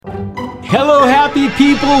Hello, happy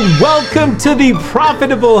people. Welcome to the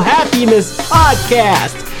Profitable Happiness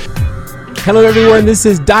Podcast. Hello, everyone. This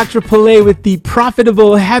is Dr. Pillay with the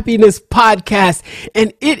Profitable Happiness Podcast,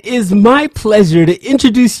 and it is my pleasure to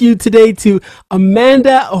introduce you today to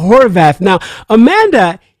Amanda Horvath. Now,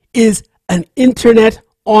 Amanda is an internet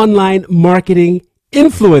online marketing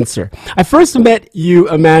influencer. I first met you,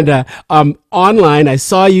 Amanda, online. I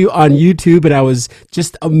saw you on YouTube and I was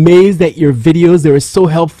just amazed at your videos. They were so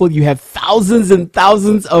helpful. You have thousands and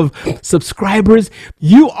thousands of subscribers.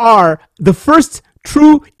 You are the first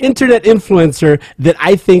true internet influencer that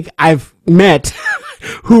I think I've met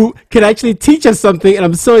who can actually teach us something. And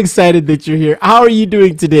I'm so excited that you're here. How are you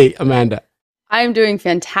doing today, Amanda? I'm doing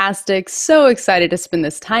fantastic. So excited to spend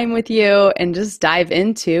this time with you and just dive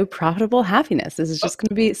into profitable happiness. This is just going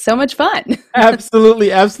to be so much fun.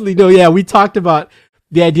 Absolutely. Absolutely. No, yeah, we talked about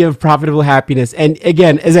the idea of profitable happiness. And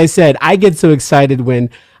again, as I said, I get so excited when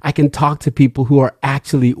I can talk to people who are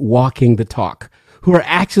actually walking the talk, who are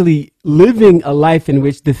actually living a life in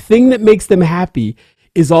which the thing that makes them happy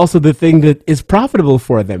is also the thing that is profitable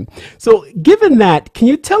for them. So given that, can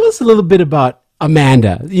you tell us a little bit about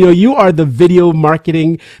Amanda? You know, you are the video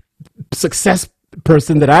marketing success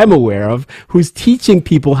person that I'm aware of who's teaching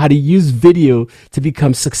people how to use video to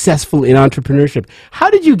become successful in entrepreneurship. How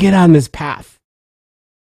did you get on this path?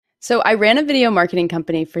 So I ran a video marketing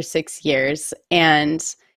company for 6 years. And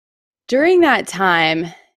during that time,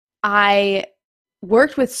 I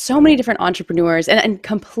worked with so many different entrepreneurs and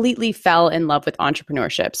completely fell in love with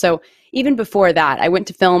entrepreneurship. So even before that, I went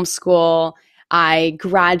to film school. I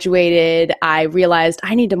graduated. I realized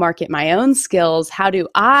I need to market my own skills. How do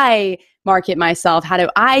I market myself? How do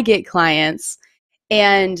I get clients?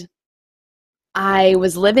 And I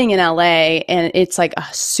was living in LA, and it's like a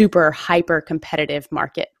super hyper competitive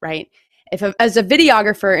market, right? As a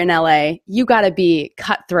videographer in LA, you got to be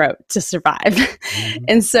cutthroat to survive. Mm-hmm.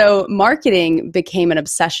 And so marketing became an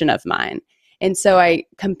obsession of mine. And so I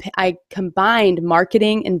combined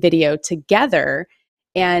marketing and video together,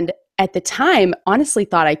 and at the time, honestly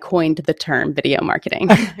thought I coined the term video marketing.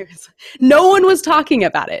 No one was talking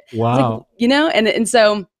about it. Wow. Like, and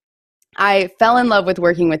so I fell in love with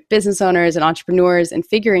working with business owners and entrepreneurs and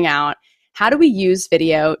figuring out how do we use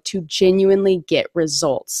video to genuinely get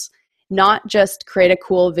results, not just create a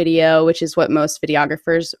cool video, which is what most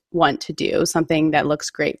videographers want to do, something that looks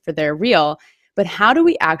great for their reel, but how do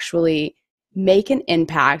we actually make an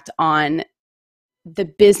impact on the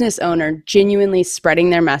business owner genuinely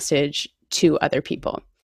spreading their message to other people.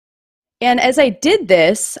 And as I did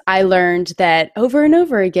this, I learned that over and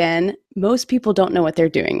over again, most people don't know what they're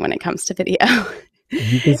doing when it comes to video.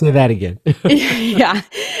 You can say that again. Yeah.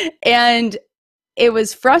 And it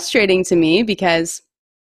was frustrating to me because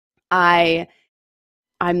I'm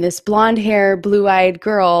this blonde hair, blue-eyed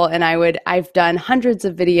girl, and I've done hundreds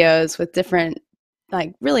of videos with different,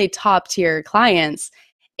 like, really top tier clients.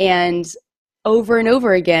 And over and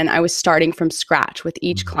over again, I was starting from scratch with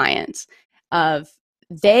each client of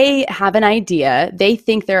they have an idea, they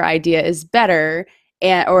think their idea is better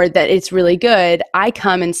or that it's really good. I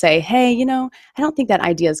come and say, hey, I don't think that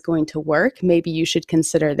idea is going to work. Maybe you should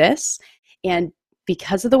consider this. And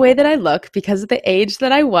because of the way that I look, because of the age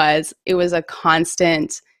that I was, it was a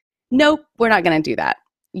constant, nope, we're not going to do that.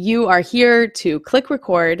 You are here to click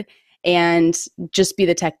record and just be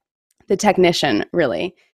the technician,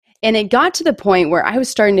 really. And it got to the point where I was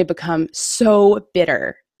starting to become so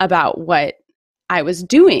bitter about what I was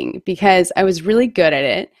doing because I was really good at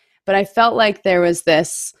it, but I felt like there was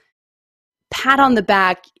this pat on the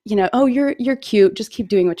back, oh, you're cute, just keep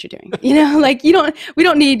doing what you're doing. Like we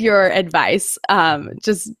don't need your advice,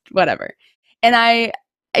 just whatever. And I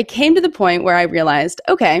came to the point where I realized,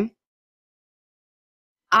 okay,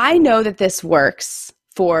 I know that this works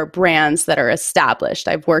for brands that are established.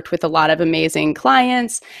 I've worked with a lot of amazing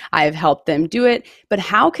clients. I've helped them do it. But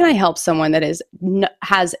how can I help someone that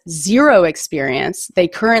has zero experience? They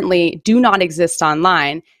currently do not exist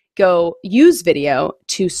online. Go use video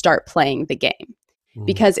to start playing the game.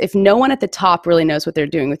 Because if no one at the top really knows what they're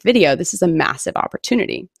doing with video, this is a massive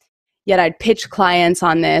opportunity. Yet I'd pitch clients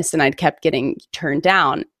on this and I'd kept getting turned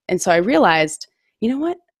down. And so I realized, you know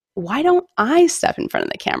what? Why don't I step in front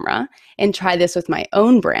of the camera and try this with my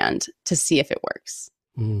own brand to see if it works?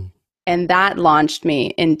 And that launched me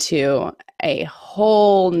into a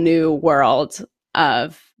whole new world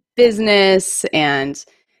of business and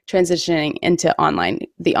transitioning into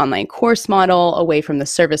the online course model, away from the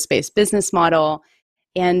service-based business model,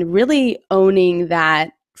 and really owning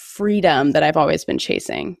that freedom that I've always been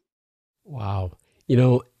chasing. Wow.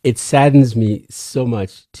 It saddens me so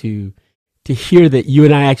much to to hear that you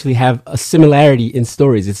and I actually have a similarity in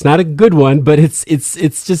stories. It's not a good one, but it's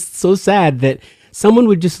just so sad that someone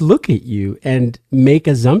would just look at you and make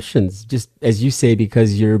assumptions, just as you say,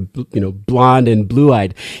 because you're, blonde and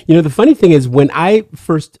blue-eyed. The funny thing is, when I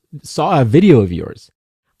first saw a video of yours,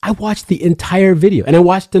 I watched the entire video, and I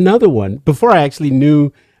watched another one before I actually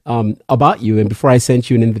knew about you and before I sent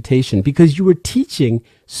you an invitation, because you were teaching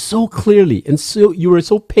so clearly and so you were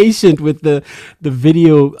so patient with the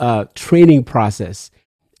video training process.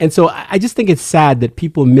 And so I just think it's sad that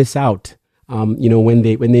people miss out, when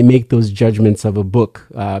they make those judgments of a book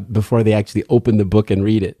before they actually open the book and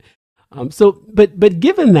read it. But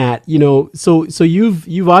given that, so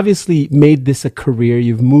you've obviously made this a career.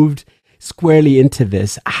 You've moved squarely into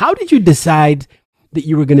this. How did you decide that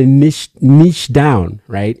you were going to niche down,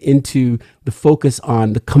 right, into the focus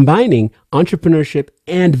on the combining entrepreneurship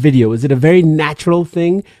and video? Is it a very natural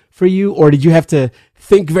thing for you, or did you have to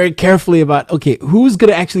think very carefully about, okay, who's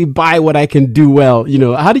going to actually buy what I can do well?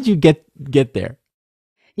 How did you get there?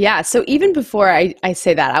 Yeah. So even before I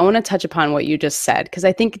say that, I want to touch upon what you just said, because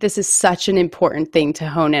I think this is such an important thing to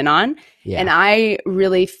hone in on. Yeah. And I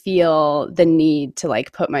really feel the need to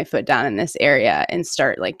put my foot down in this area and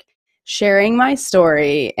start sharing my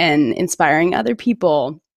story and inspiring other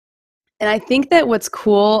people. And I think that what's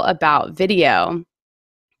cool about video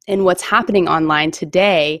and what's happening online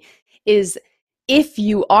today is, if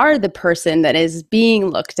you are the person that is being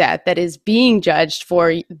looked at, that is being judged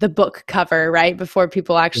for the book cover, right, before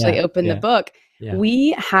people actually open the book,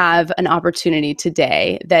 we have an opportunity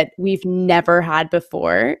today that we've never had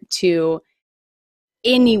before to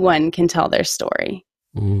anyone can tell their story.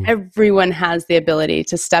 Everyone has the ability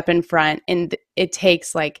to step in front, and it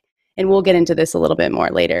takes and we'll get into this a little bit more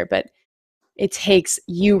later, but it takes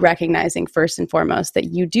you recognizing first and foremost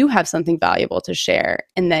that you do have something valuable to share,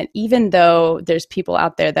 and that even though there's people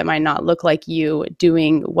out there that might not look like you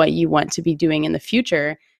doing what you want to be doing in the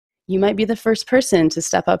future, you might be the first person to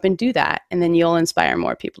step up and do that, and then you'll inspire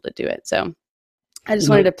more people to do it. So I just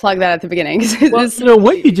wanted to plug that at the beginning. Well,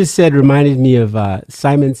 what you just said reminded me of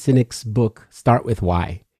Simon Sinek's book, Start With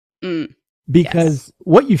Why. Because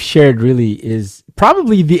what you've shared really is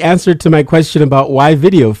probably the answer to my question about why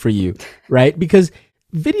video for you, right? Because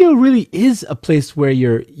video really is a place where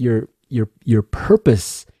your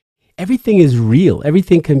purpose, everything is real.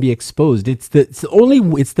 Everything can be exposed. It's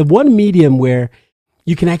the one medium where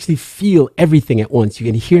you can actually feel everything at once. You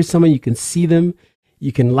can hear someone, you can see them,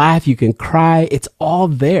 you can laugh, you can cry. It's all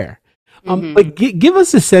there. But give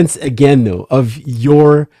us a sense again, though, of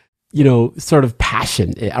your sort of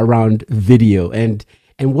passion around video and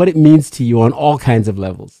what it means to you on all kinds of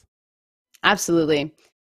levels. Absolutely.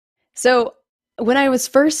 So when I was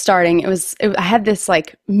first starting, I had this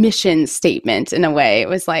mission statement in a way. It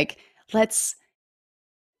was let's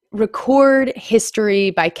record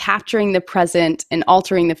history by capturing the present and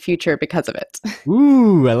altering the future because of it.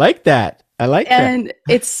 Ooh, I like that. And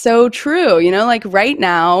it's so true. Right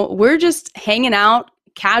now we're just hanging out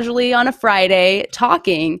casually on a Friday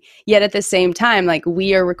talking, yet at the same time,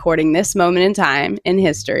 we are recording this moment in time in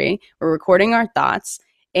history. We're recording our thoughts.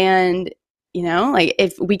 And,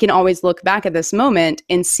 if we can always look back at this moment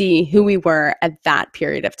and see who we were at that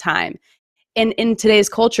period of time. And in today's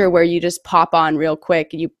culture where you just pop on real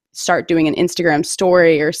quick, you start doing an Instagram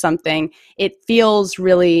story or something, it feels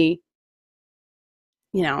really,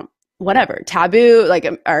 whatever, taboo,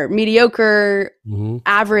 or mediocre,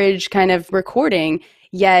 average kind of recording.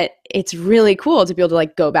 Yet it's really cool to be able to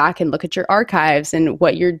go back and look at your archives and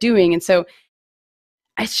what you're doing. And so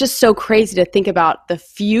it's just so crazy to think about the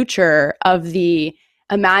future of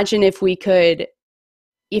imagine if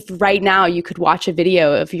right now you could watch a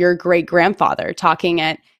video of your great grandfather talking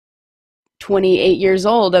at 28 years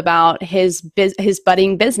old about his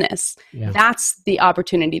budding business. Yeah. That's the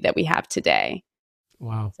opportunity that we have today.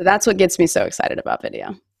 Wow. So that's what gets me so excited about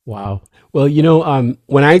video. Wow. Well,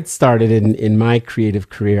 when I started in my creative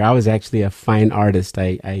career, I was actually a fine artist.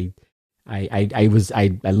 I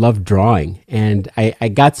loved drawing, and I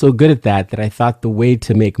got so good at that I thought the way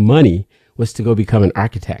to make money was to go become an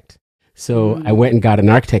architect. So I went and got an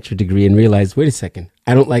architecture degree and realized, wait a second,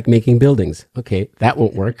 I don't like making buildings. Okay, that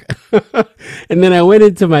won't work. And then I went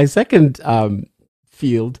into my second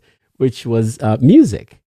field, which was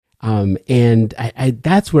music. And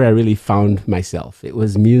that's where I really found myself. It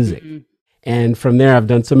was music. And from there, I've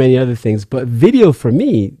done so many other things. But video for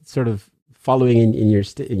me, sort of following in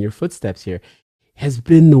your footsteps here, has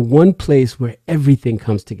been the one place where everything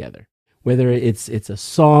comes together. Whether it's a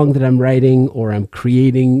song that I'm writing or I'm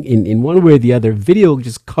creating in one way or the other, video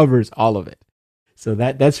just covers all of it. So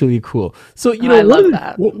that's really cool. So, I love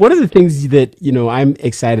that. one of the things that, I'm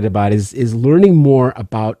excited about is learning more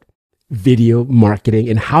about video marketing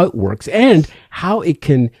and how it works and how it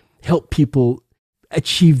can help people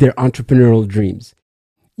achieve their entrepreneurial dreams.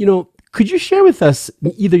 Could you share with us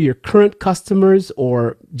either your current customers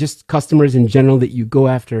or just customers in general that you go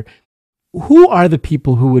after? Who are the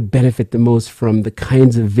people who would benefit the most from the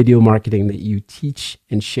kinds of video marketing that you teach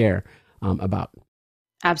and share about?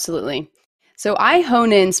 Absolutely. So I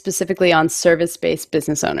hone in specifically on service-based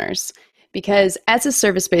business owners because as a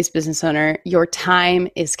service-based business owner, your time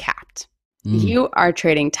is capped. You are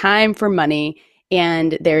trading time for money,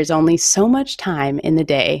 and there's only so much time in the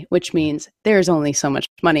day, which means there's only so much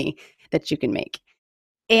money that you can make.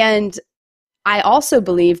 And I also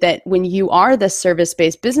believe that when you are the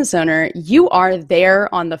service-based business owner, you are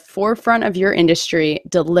there on the forefront of your industry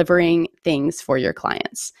delivering things for your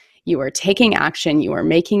clients. You are taking action, you are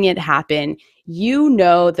making it happen. You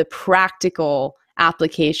know the practical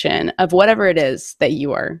application of whatever it is that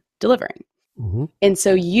you are delivering. Mm-hmm. And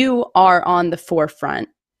so you are on the forefront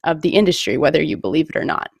of the industry, whether you believe it or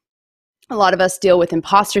not. A lot of us deal with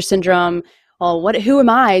imposter syndrome. Well, who am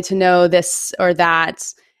I to know this or that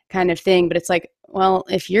kind of thing? But it's like, well,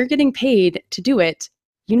 if you're getting paid to do it,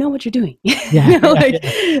 you know what you're doing. Yeah,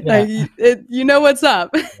 you know what's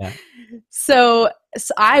up. Yeah. So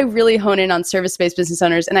I really hone in on service-based business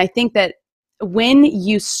owners. And I think that when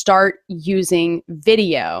you start using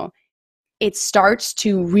video, it starts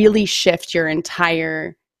to really shift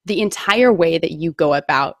the entire way that you go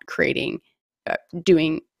about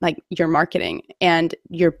doing like your marketing and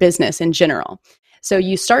your business in general. So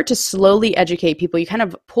you start to slowly educate people. You kind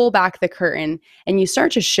of pull back the curtain and you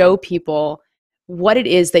start to show people what it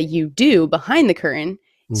is that you do behind the curtain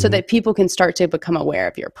so that people can start to become aware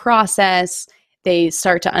of your process. They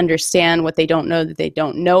start to understand what they don't know that they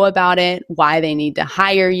don't know about it, why they need to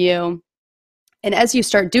hire you. And as you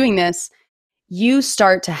start doing this, you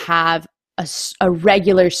start to have a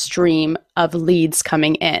regular stream of leads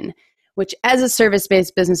coming in, which as a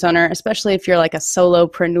service-based business owner, especially if you're like a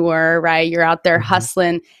solopreneur, right? You're out there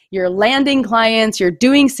hustling, you're landing clients, you're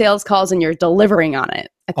doing sales calls, and you're delivering on it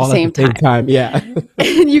at the same time. Yeah.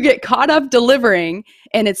 And you get caught up delivering,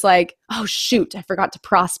 and it's like, oh, shoot, I forgot to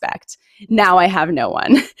prospect. Now I have no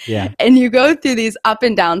one. Yeah. And you go through these up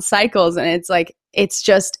and down cycles, and it's like, it's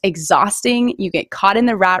just exhausting. You get caught in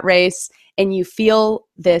the rat race, and you feel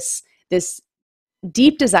this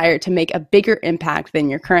deep desire to make a bigger impact than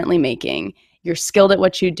you're currently making. You're skilled at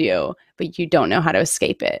what you do, but you don't know how to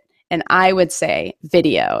escape it. And I would say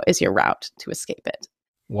video is your route to escape it.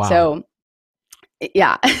 Wow. So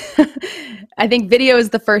yeah, I think video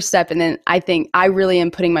is the first step. And then I think I really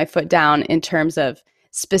am putting my foot down in terms of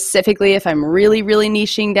specifically, if I'm really, really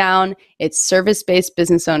niching down, it's service-based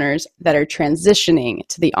business owners that are transitioning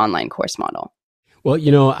to the online course model. Well,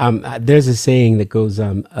 there's a saying that goes,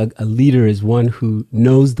 a leader is one who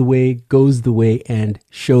knows the way, goes the way, and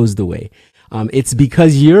shows the way. It's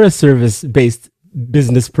because you're a service-based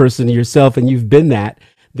business person yourself, and you've been that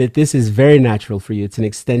this is very natural for you. It's an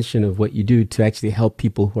extension of what you do to actually help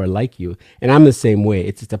people who are like you. And I'm the same way.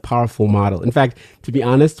 It's a powerful model. In fact, to be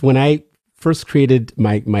honest, when I first created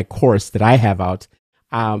my course that I have out,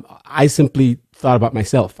 I simply thought about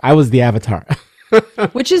myself. I was the avatar.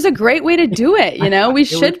 Which is a great way to do it. We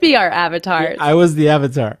should be our avatars. I was the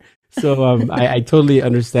avatar. So I totally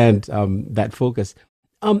understand that focus.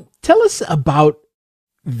 Tell us about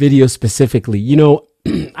video specifically.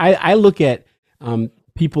 I look at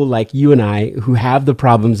people like you and I who have the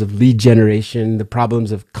problems of lead generation, the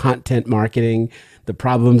problems of content marketing, the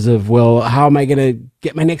problems of, well, how am I going to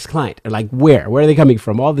get my next client? Or like, where are they coming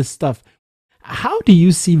from? All this stuff. How do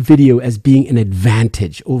you see video as being an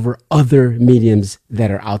advantage over other mediums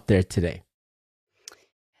that are out there today?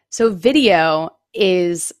 So video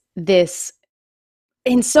is this,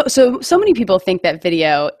 and so many people think that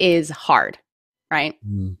video is hard, right?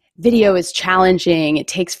 Video is challenging. It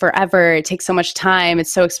takes forever. It takes so much time.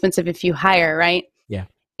 It's so expensive if you hire, right? Yeah.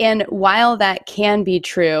 And while that can be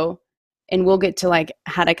true, and we'll get to like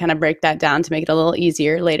how to kind of break that down to make it a little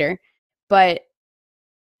easier later, but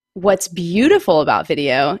what's beautiful about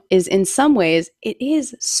video is in some ways it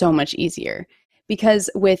is so much easier because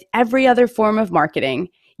with every other form of marketing,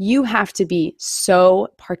 you have to be so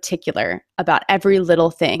particular about every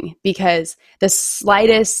little thing because the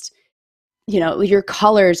slightest, your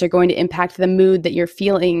colors are going to impact the mood that you're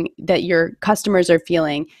feeling, that your customers are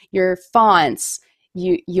feeling, your fonts,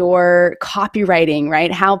 your copywriting,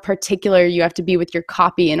 right? How particular you have to be with your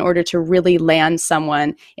copy in order to really land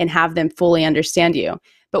someone and have them fully understand you.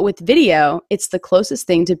 But with video, it's the closest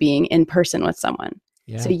thing to being in person with someone.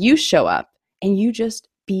 Yeah. So you show up and you just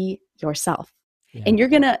be yourself. Yeah. And you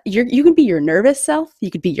can be your nervous self,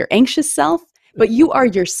 you could be your anxious self, but you are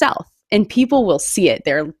yourself, and people will see it.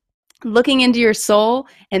 They're looking into your soul,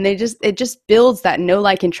 and it just builds that know,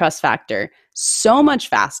 like, and trust factor so much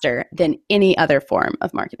faster than any other form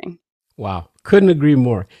of marketing. Wow. Couldn't agree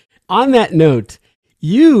more. On that note,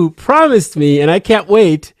 you promised me, and I can't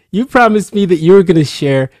wait, you promised me that you were going to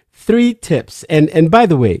share 3 tips. And by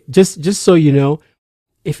the way, just so you know,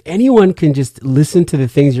 if anyone can just listen to the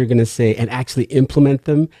things you're going to say and actually implement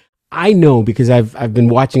them, I know, because I've been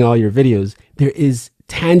watching all your videos, there is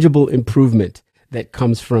tangible improvement that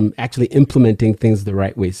comes from actually implementing things the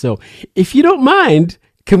right way. So if you don't mind,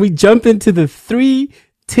 can we jump into the 3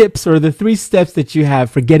 tips or the 3 steps that you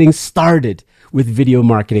have for getting started with video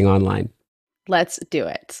marketing online? Let's do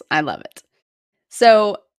it. I love it.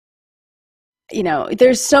 So,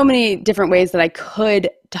 there's so many different ways that I could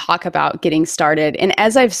talk about getting started. And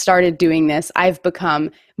as I've started doing this, I've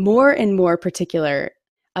become more and more particular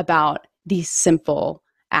about these simple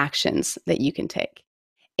actions that you can take.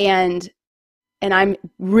 And I'm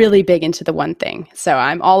really big into the one thing. So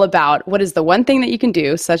I'm all about what is the one thing that you can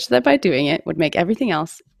do such that by doing it would make everything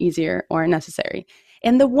else easier or necessary.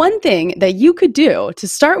 And the one thing that you could do to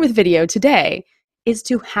start with video today is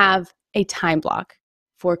to have a time block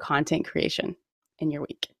for content creation in your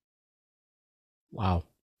week. Wow.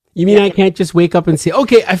 You mean I can't just wake up and say,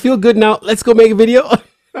 okay, I feel good now, let's go make a video?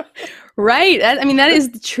 Right. That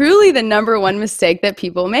is truly the number one mistake that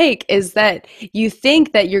people make, is that you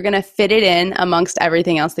think that you're going to fit it in amongst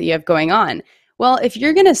everything else that you have going on. Well, if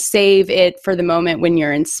you're going to save it for the moment when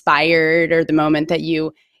you're inspired, or the moment that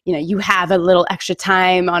you have a little extra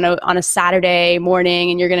time on a Saturday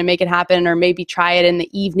morning and you're going to make it happen, or maybe try it in the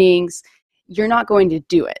evenings, you're not going to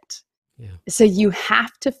do it. Yeah. So you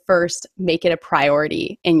have to first make it a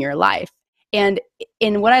priority in your life. And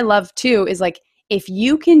what I love too is, like, if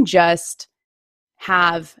you can just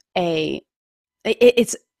have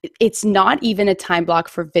it's not even a time block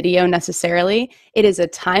for video necessarily. It is a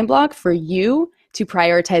time block for you to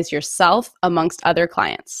prioritize yourself amongst other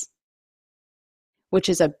clients, which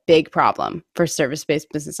is a big problem for service-based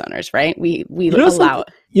business owners, right? We allow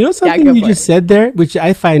it. Something you just said there, which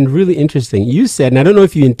I find really interesting. You said, and I don't know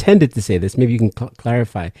if you intended to say this, maybe you can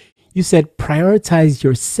clarify. You said prioritize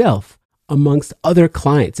yourself amongst other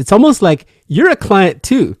clients. It's almost like you're a client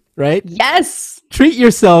too, right? Yes. Treat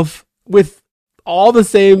yourself with all the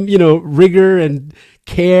same, rigor and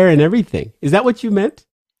care and everything. Is that what you meant?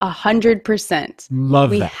 100%. Love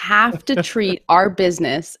that. We have to treat our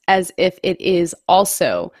business as if it is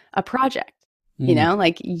also a project.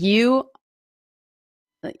 I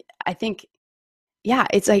think,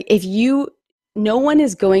 it's like, no one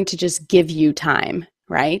is going to just give you time,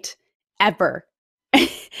 right? Ever.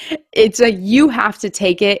 It's like you have to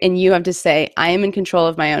take it and you have to say, I am in control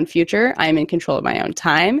of my own future. I am in control of my own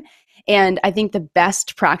time. And I think the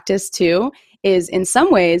best practice too is, in some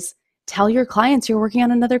ways, tell your clients you're working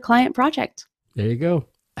on another client project. There you go.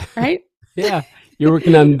 Right? Yeah. You're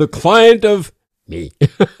working on the client of me.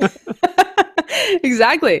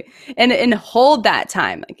 Exactly. And hold that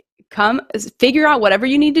time. Like, come figure out whatever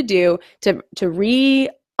you need to do to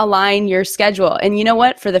realign your schedule. And you know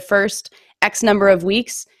what? For the first X number of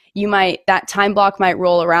weeks, that time block might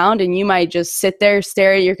roll around and you might just sit there,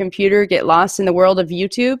 stare at your computer, get lost in the world of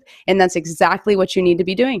YouTube. And that's exactly what you need to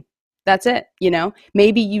be doing. That's it.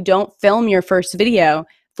 Maybe you don't film your first video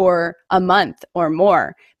for a month or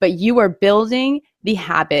more, but you are building the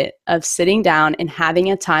habit of sitting down and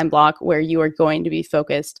having a time block where you are going to be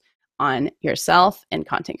focused on yourself and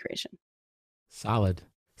content creation. Solid.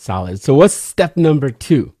 So what's step number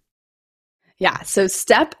 2? Yeah. So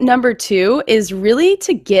step number 2 is really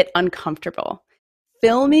to get uncomfortable.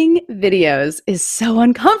 Filming videos is so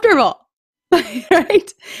uncomfortable.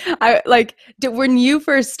 Right? When you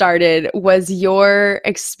first started, was your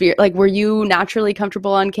experience, like, were you naturally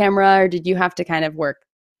comfortable on camera, or did you have to kind of work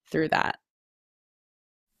through that?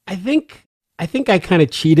 I think I kind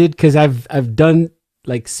of cheated, because I've done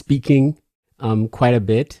like speaking quite a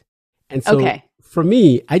bit. And so for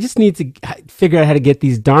me, I just need to figure out how to get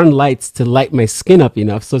these darn lights to light my skin up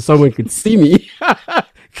enough so someone could see me,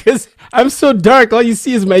 because I'm so dark. All you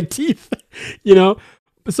see is my teeth,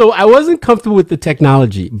 So I wasn't comfortable with the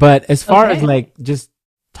technology, but as far as like just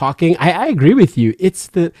talking, I agree with you. It's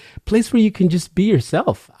the place where you can just be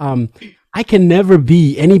yourself. I can never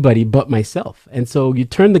be anybody but myself. And so you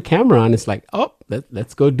turn the camera on, it's like, oh,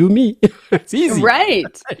 let's go do me. It's easy.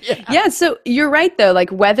 Right. Yeah. So you're right, though. Like,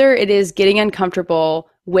 whether it is getting uncomfortable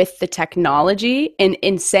with the technology and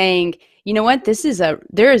in saying, you know what,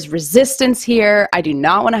 there is resistance here. I do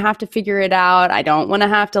not want to have to figure it out. I don't want to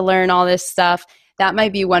have to learn all this stuff. That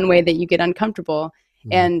might be one way that you get uncomfortable.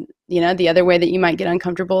 And, the other way that you might get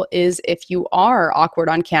uncomfortable is if you are awkward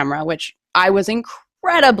on camera, which I was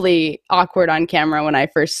incredibly awkward on camera when I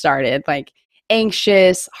first started, like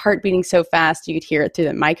anxious, heart beating so fast, you could hear it through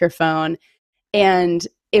the microphone. And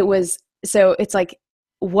it's like,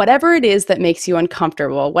 whatever it is that makes you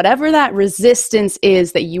uncomfortable, whatever that resistance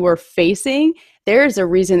is that you are facing, there's a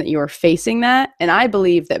reason that you are facing that. And I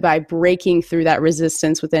believe that by breaking through that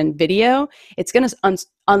resistance within video, it's going to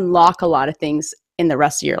unlock a lot of things in the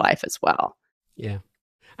rest of your life as well. Yeah.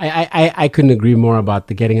 I couldn't agree more about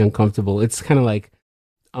the getting uncomfortable. It's kind of like,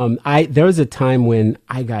 there was a time when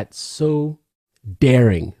I got so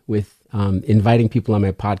daring with inviting people on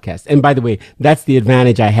my podcast. And by the way, that's the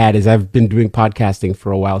advantage I had, is I've been doing podcasting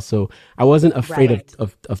for a while. So I wasn't afraid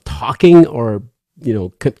of talking or,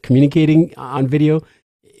 communicating on video.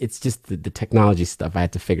 It's just the technology stuff I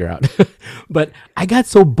had to figure out. But I got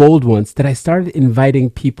so bold once that I started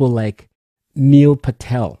inviting people like Neil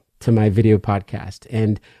Patel to my video podcast,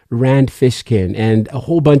 and Rand Fishkin, and a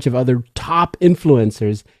whole bunch of other top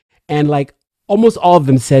influencers. And like almost all of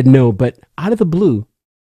them said no, but out of the blue,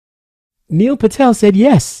 Neil Patel said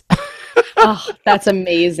yes. Oh, that's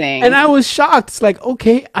amazing. And I was shocked. It's like,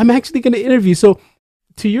 okay, I'm actually going to interview. So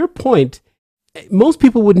to your point, most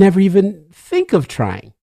people would never even think of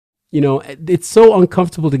trying. It's so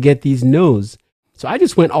uncomfortable to get these no's. So I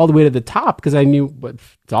just went all the way to the top because I knew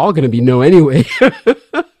it's all going to be no anyway.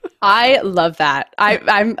 I love that.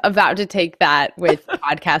 I'm about to take that with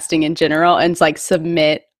podcasting in general and it's like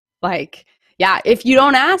submit, like, yeah, if you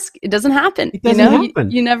don't ask, it doesn't happen. It doesn't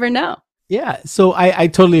happen. You never know. Yeah. So I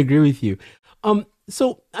totally agree with you.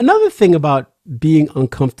 So another thing about being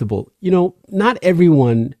uncomfortable, not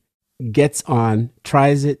everyone gets on,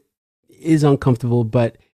 tries it, is uncomfortable,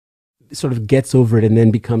 but sort of gets over it and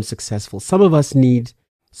then becomes successful. Some of us need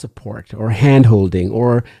support or hand-holding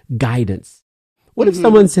or guidance. What if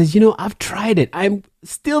someone says, I've tried it, I'm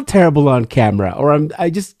still terrible on camera, or I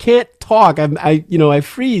just can't talk, I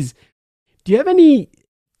freeze. Do you have any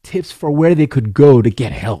tips for where they could go to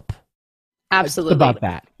get help? Absolutely. About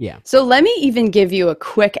that. Yeah. So let me even give you a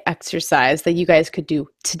quick exercise that you guys could do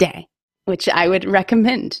today, which I would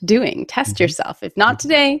recommend doing. Test yourself. If not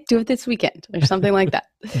today, do it this weekend or something like that.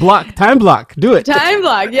 Time block. Do it. Time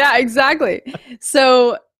block. Yeah, exactly.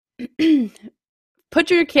 So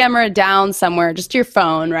put your camera down somewhere, just your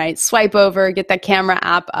phone, right? Swipe over, get that camera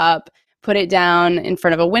app up, put it down in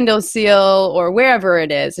front of a windowsill or wherever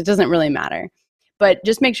it is. It doesn't really matter. But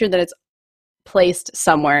just make sure that it's placed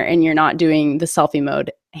somewhere and you're not doing the selfie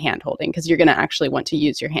mode hand holding, because you're going to actually want to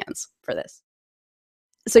use your hands for this.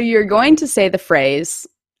 So you're going to say the phrase,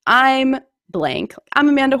 I'm blank. I'm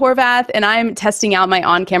Amanda Horvath, and I'm testing out my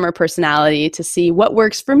on-camera personality to see what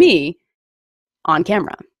works for me on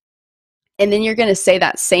camera. And then you're going to say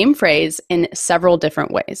that same phrase in several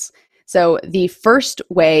different ways. So the first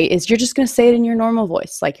way is you're just going to say it in your normal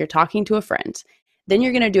voice, like you're talking to a friend. Then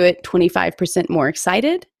you're going to do it 25% more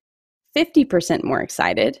excited, 50% more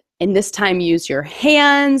excited. And this time use your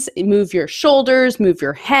hands, move your shoulders, move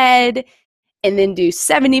your head, and then do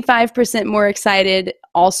 75% more excited,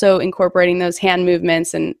 also incorporating those hand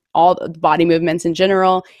movements and all the body movements in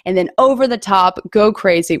general. And then over the top, go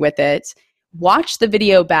crazy with it. Watch the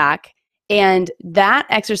video back. And that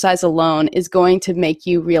exercise alone is going to make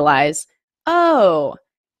you realize, oh,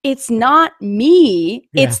 it's not me.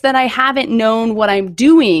 Yeah. It's that I haven't known what I'm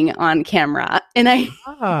doing on camera. And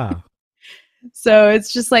so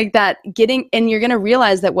it's just like that and you're going to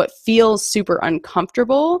realize that what feels super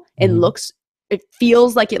uncomfortable and it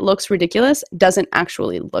feels like it looks ridiculous doesn't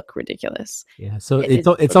actually look ridiculous. Yeah. So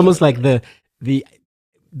it's almost like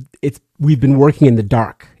we've been working in the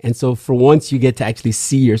dark. And so for once you get to actually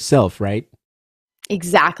see yourself, right?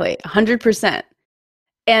 Exactly. 100%.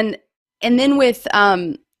 And then with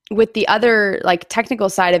the other like technical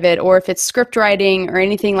side of it, or if it's script writing or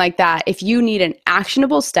anything like that, if you need an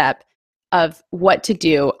actionable step of what to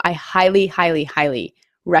do, I highly, highly, highly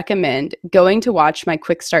recommend going to watch my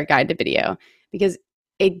quick start guide to video, because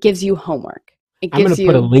it gives you homework. I'm going to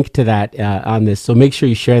put a link to that on this. So make sure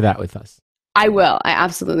you share that with us. I will. I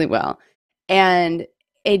absolutely will. And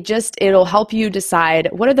it'll help you decide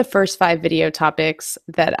what are the first 5 video topics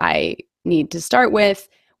that I need to start with.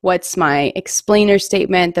 What's my explainer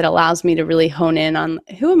statement that allows me to really hone in on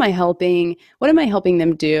who am I helping? What am I helping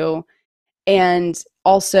them do? And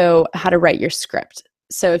also how to write your script.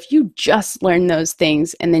 So if you just learn those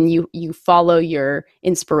things and then you follow your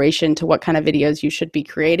inspiration to what kind of videos you should be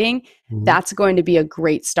creating, that's going to be a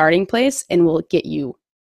great starting place and will get you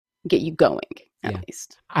get you going at Yeah.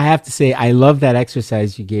 least. I have to say, I love that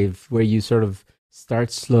exercise you gave where you sort of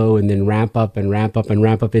start slow and then ramp up and ramp up and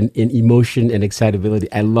ramp up in emotion and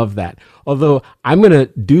excitability. I love that. Although I'm going to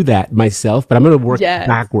do that myself, but I'm going to work Yes.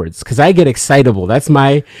 backwards because I get excitable. That's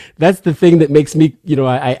the thing that makes me,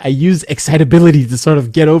 I use excitability to sort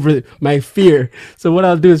of get over my fear. So what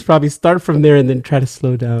I'll do is probably start from there and then try to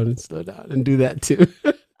slow down and do that too.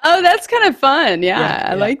 Oh, that's kind of fun. Yeah. Yeah,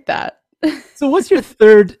 I Yeah. like that. So what's your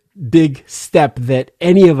third big step that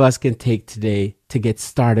any of us can take today to get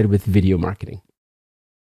started with video marketing?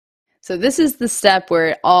 So this is the step where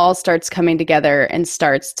it all starts coming together and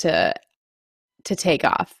starts to take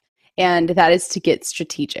off. And that is to get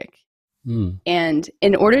strategic. Mm. And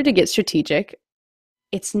in order to get strategic,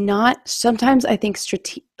 it's not, sometimes I think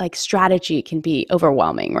strategy can be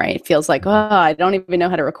overwhelming, right? It feels like, oh, I don't even know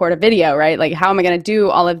how to record a video, right? Like, how am I going to do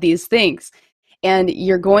all of these things? And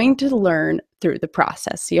you're going to learn through the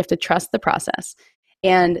process. So you have to trust the process.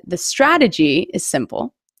 And the strategy is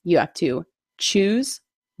simple. You have to choose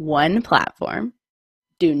one platform.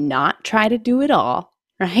 Do not try to do it all,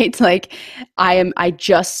 right? Like I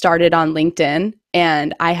just started on LinkedIn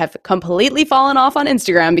and I have completely fallen off on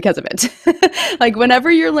Instagram because of it. Like whenever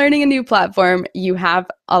you're learning a new platform, you have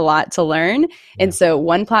a lot to learn. And so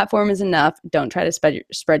one platform is enough. Don't try to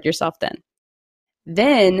spread yourself thin.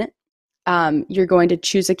 Then you're going to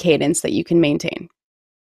choose a cadence that you can maintain,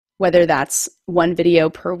 whether that's one video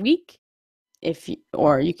per week,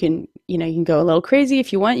 or you can go a little crazy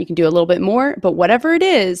if you want. You can do a little bit more, but whatever it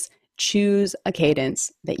is, choose a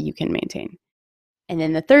cadence that you can maintain. And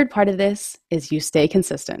then the third part of this is you stay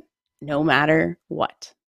consistent, no matter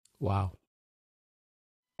what. Wow.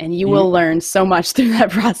 And you will learn so much through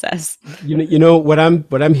that process. What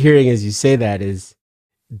I'm hearing as you say that is,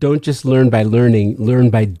 don't just learn by learning,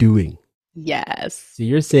 learn by doing. Yes. So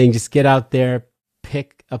you're saying just get out there,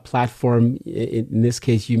 pick a platform. In this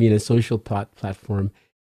case, you mean a social platform,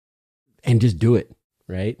 and just do it,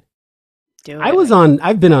 right? Do it.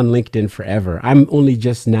 I've been on LinkedIn forever. I'm only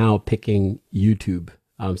just now picking YouTube.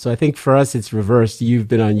 So I think for us, it's reversed. You've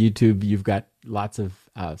been on YouTube. You've got lots of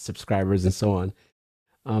subscribers and so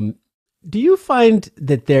on. Do you find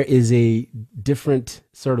that there is a different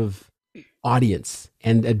sort of audience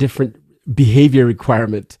and a different behavior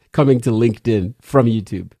requirement coming to LinkedIn from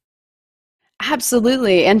YouTube?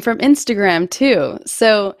 Absolutely. And from Instagram too.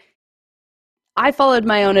 So I followed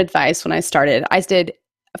my own advice when I started.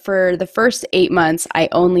 For the first 8 months, I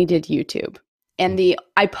only did YouTube. And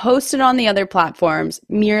I posted on the other platforms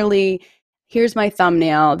merely, here's my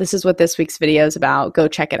thumbnail. This is what this week's video is about. Go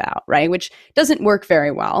check it out, right? Which doesn't work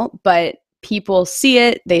very well, but people see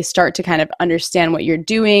it. They start to kind of understand what you're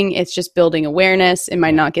doing. It's just building awareness. It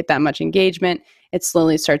might not get that much engagement. It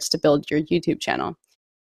slowly starts to build your YouTube channel.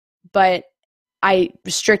 But I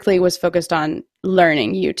strictly was focused on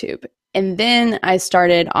learning YouTube. And then I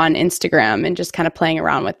started on Instagram and just kind of playing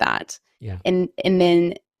around with that. Yeah. And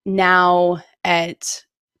then now at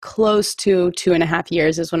close to 2.5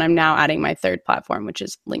 years is when I'm now adding my third platform, which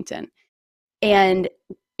is LinkedIn. And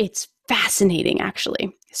it's fascinating,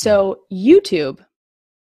 actually. So YouTube,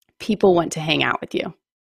 people want to hang out with you.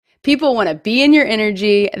 People want to be in your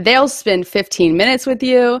energy. They'll spend 15 minutes with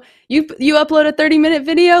you. You upload a 30-minute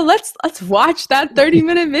video. Let's watch that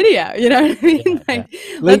 30-minute video. You know what I mean?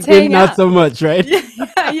 Let's hang out. Not so much, right?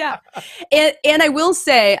 Yeah. And I will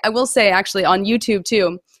say actually on YouTube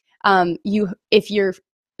too,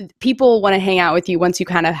 people want to hang out with you once you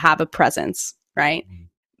kind of have a presence, right? Mm-hmm.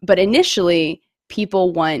 But initially,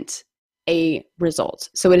 people want a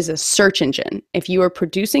result. So it is a search engine. If you are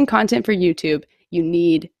producing content for YouTube, you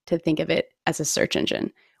need to think of it as a search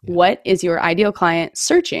engine. Yeah. What is your ideal client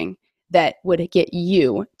searching that would get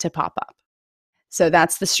you to pop up? So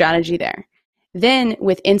that's the strategy there. Then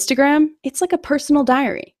with Instagram, it's like a personal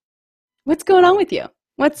diary. What's going on with you?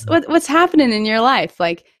 What's happening in your life?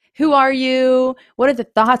 Like, who are you? What are the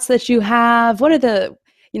thoughts that you have? What are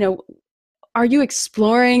are you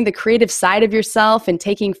exploring the creative side of yourself and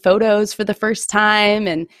taking photos for the first time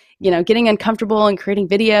and, getting uncomfortable and creating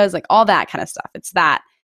videos, like all that kind of stuff. It's that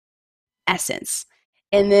essence.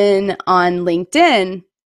 And then on LinkedIn,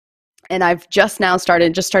 and I've just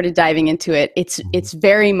started diving into it. It's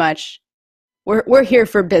very much, we're here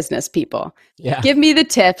for business people. Yeah. Give me the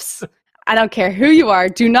tips. I don't care who you are.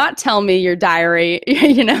 Do not tell me your diary,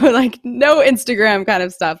 like no Instagram kind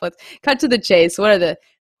of stuff. Let's cut to the chase.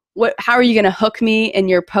 How are you going to hook me in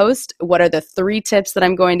your post? What are the 3 tips that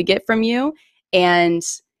I'm going to get from you? And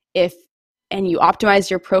you optimize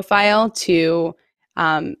your profile to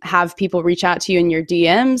have people reach out to you in your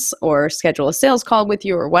DMs or schedule a sales call with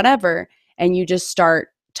you or whatever, and you just start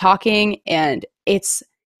talking, and it's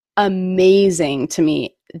amazing to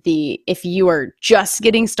me. If you are just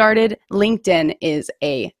getting started, LinkedIn is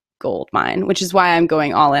a gold mine, which is why I'm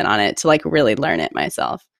going all in on it to like really learn it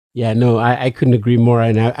myself. Yeah, no, I couldn't agree more.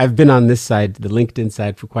 And I've been on this side, the LinkedIn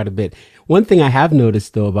side, for quite a bit. One thing I have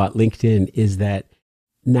noticed, though, about LinkedIn is that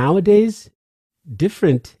nowadays,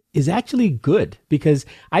 different is actually good, because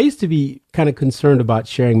I used to be kind of concerned about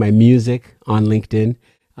sharing my music on LinkedIn.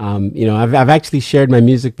 I've actually shared my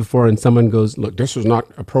music before, and someone goes, "Look, this is not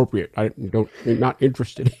appropriate. I'm not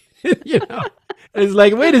interested." It's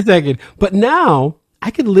like, wait a second. But now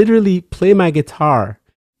I could literally play my guitar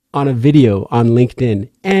on a video on LinkedIn,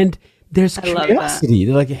 and there's curiosity.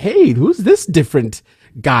 They're like, "Hey, who's this different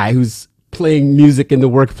guy who's playing music in the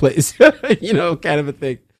workplace?" Kind of a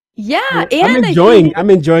thing. Yeah, and I'm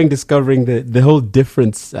enjoying discovering the whole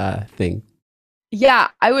difference thing. Yeah,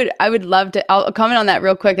 I would love to. I'll comment on that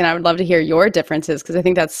real quick, and I would love to hear your differences, because I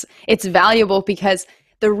think it's valuable, because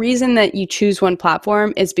the reason that you choose one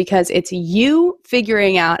platform is because it's you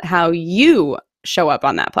figuring out how you show up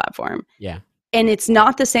on that platform. Yeah. And it's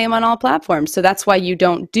not the same on all platforms. So that's why you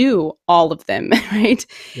don't do all of them, right?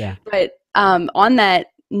 Yeah. But on that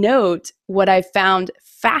note, what I found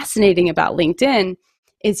fascinating about LinkedIn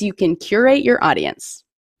is you can curate your audience.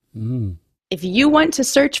 Mm. If you want to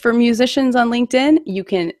search for musicians on LinkedIn, you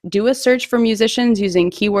can do a search for musicians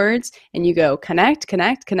using keywords, and you go connect,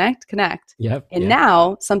 connect, connect, connect. Yep. And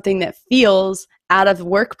now something that feels out of the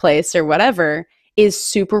workplace or whatever is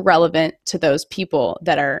super relevant to those people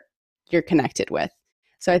that you're connected with.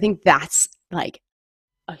 So I think that's like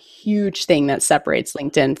a huge thing that separates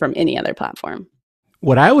LinkedIn from any other platform.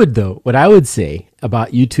 What I would say about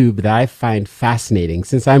YouTube that I find fascinating,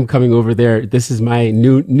 since I'm coming over there, this is my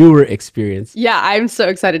newer experience. Yeah, I'm so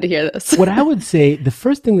excited to hear this. What I would say, the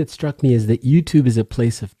first thing that struck me is that YouTube is a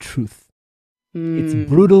place of truth. It's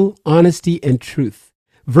brutal honesty and truth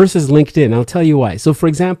versus LinkedIn. I'll tell you why. So for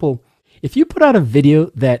example, if you put out a video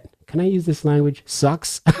that, can I use this language,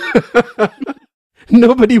 sucks,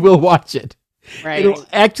 nobody will watch it. Right.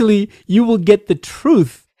 You will get the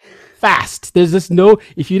truth fast. There's just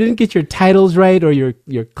if you didn't get your titles right, or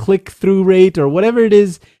your click-through rate or whatever it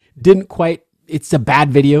is, it's a bad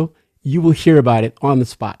video, you will hear about it on the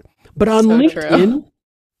spot. But on LinkedIn,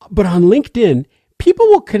 people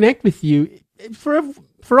will connect with you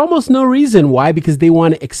for almost no reason. Why? Because they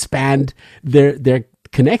want to expand their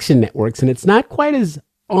connection networks, and it's not quite as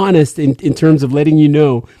honest in terms of letting you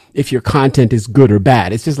know if your content is good or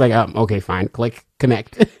bad. It's just like, okay, fine, click,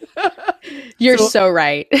 connect. You're so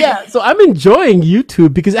right. Yeah, so I'm enjoying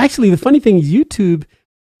YouTube, because actually the funny thing is YouTube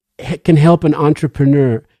can help an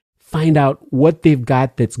entrepreneur find out what they've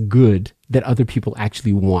got that's good that other people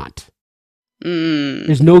actually want.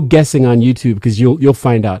 There's no guessing on YouTube, because you'll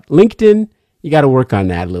find out. LinkedIn, you got to work on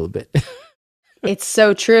that a little bit. It's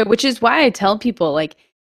so true, which is why I tell people, like,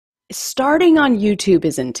 starting on YouTube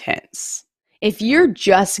is intense. If you're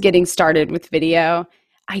just getting started with video,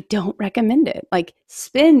 I don't recommend it. Like,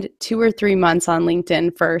 spend 2 or 3 months on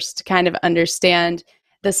LinkedIn first to kind of understand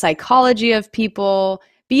the psychology of people,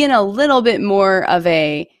 be in a little bit more of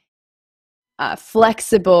a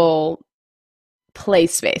flexible play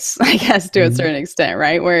space, I guess, to a certain extent,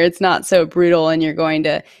 right? Where it's not so brutal and you're going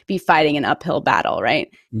to be fighting an uphill battle, right?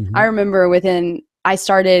 Mm-hmm. I remember I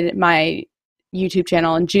started my YouTube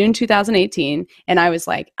channel in June 2018, and I was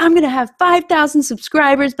like, I'm going to have 5,000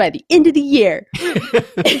 subscribers by the end of the year.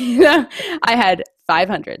 I had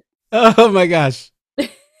 500. Oh my gosh.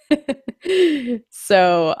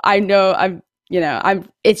 So I know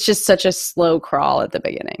it's just such a slow crawl at the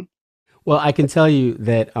beginning. Well, I can tell you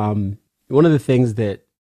that one of the things that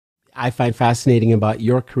I find fascinating about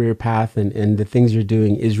your career path and the things you're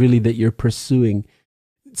doing is really that you're pursuing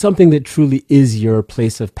something that truly is your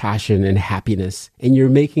place of passion and happiness, and you're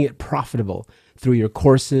making it profitable through your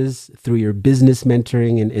courses, through your business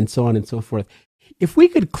mentoring, and so on and so forth. If we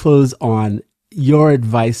could close on your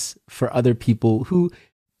advice for other people who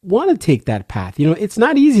want to take that path. It's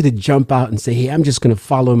not easy to jump out and say, hey, I'm just going to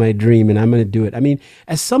follow my dream and I'm going to do it. I mean,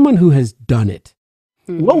 as someone who has done it,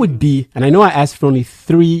 what would be, and I know I asked for only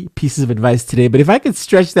 3 pieces of advice today, but if I could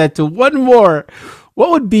stretch that to one more, what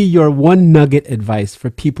would be your one nugget advice for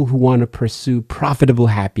people who want to pursue profitable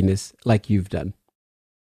happiness like you've done?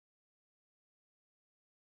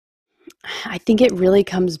 I think it really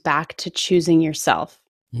comes back to choosing yourself.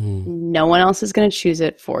 No one else is going to choose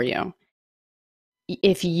it for you.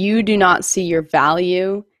 If you do not see your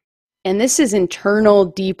value, and this is internal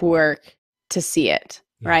deep work to see it,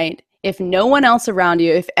 right? If no one else around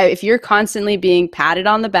you, if you're constantly being patted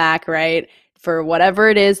on the back, right, for whatever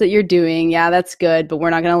it is that you're doing, yeah, that's good, but we're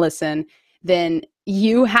not going to listen, then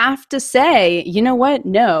you have to say, you know what?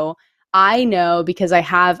 No, I know because I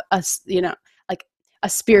have a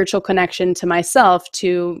spiritual connection to myself,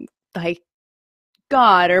 to like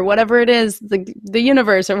God or whatever it is, the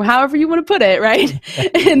universe or however you want to put it, right?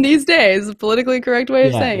 In these days, a politically correct way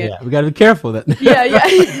of saying it. We got to be careful then. Yeah.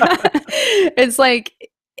 It's like,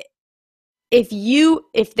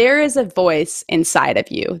 if there is a voice inside of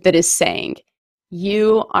you that is saying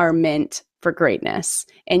you are meant for greatness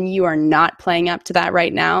and you are not playing up to that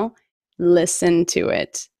right now, listen to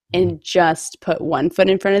it and just put one foot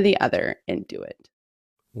in front of the other and do it.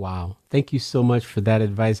 Wow. Thank you so much for that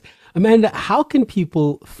advice. Amanda, how can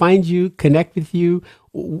people find you, connect with you?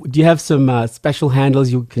 Do you have some special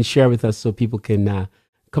handles you can share with us so people can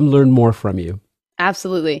come learn more from you?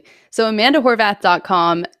 Absolutely. So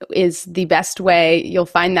amandahorvath.com is the best way. You'll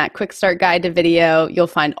find that quick start guide to video. You'll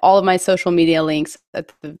find all of my social media links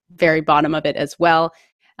at the very bottom of it as well.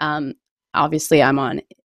 Obviously, I'm on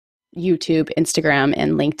YouTube, Instagram,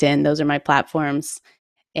 and LinkedIn. Those are my platforms.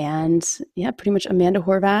 And yeah, pretty much Amanda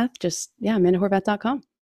Horvath, amandahorvath.com.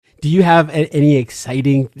 Do you have any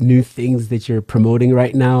exciting new things that you're promoting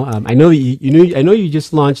right now? I know you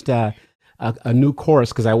just launched a new course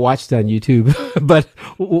because I watched it on YouTube. But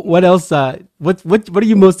what else? What are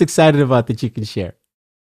you most excited about that you can share?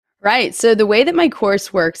 Right. So the way that my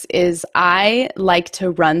course works is I like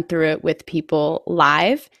to run through it with people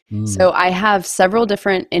live. So I have several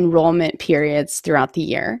different enrollment periods throughout the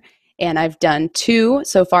year. And I've done 2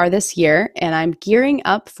 so far this year, and I'm gearing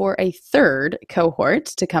up for a 3rd cohort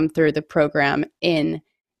to come through the program in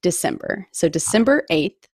December. So December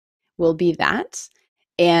 8th will be that.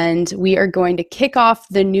 And we are going to kick off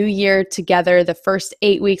the new year together, the first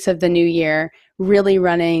 8 weeks of the new year, really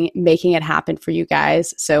making it happen for you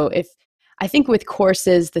guys. So I think with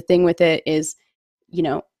courses, the thing with it is,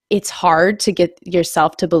 it's hard to get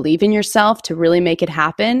yourself to believe in yourself to really make it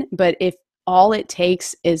happen. But if all it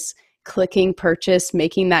takes is clicking purchase,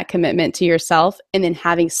 making that commitment to yourself, and then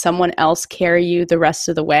having someone else carry you the rest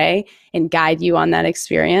of the way and guide you on that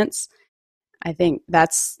experience, I think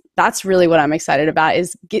that's really what I'm excited about,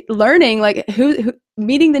 is learning, like who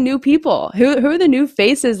meeting the new people, who are the new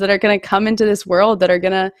faces that are going to come into this world that are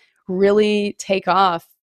going to really take off,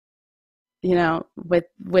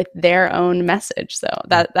 with their own message. So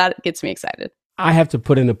that gets me excited. I have to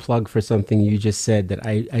put in a plug for something you just said that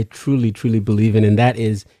I truly, truly believe in, and that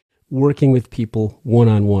is working with people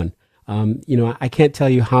one-on-one. I can't tell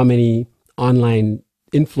you how many online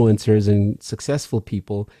influencers and successful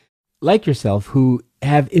people like yourself who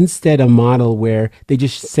have instead a model where they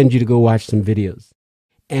just send you to go watch some videos.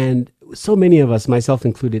 And so many of us, myself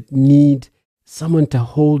included, need someone to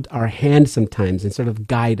hold our hand sometimes and sort of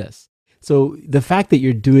guide us. So the fact that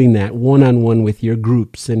you're doing that one-on-one with your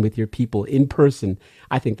groups and with your people in person,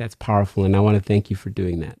 I think that's powerful. And I want to thank you for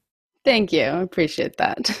doing that. Thank you. I appreciate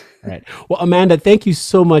that. All right. Well, Amanda, thank you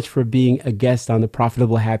so much for being a guest on the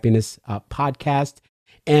Profitable Happiness podcast.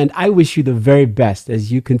 And I wish you the very best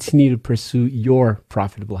as you continue to pursue your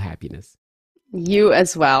profitable happiness. You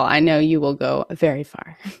as well. I know you will go very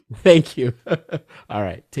far. Thank you. All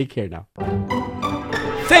right. Take care now.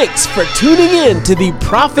 Thanks for tuning in to the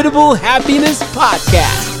Profitable Happiness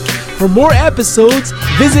Podcast. For more episodes,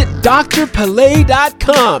 visit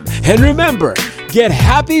drpele.com. And remember, get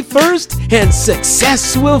happy first and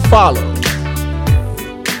success will follow.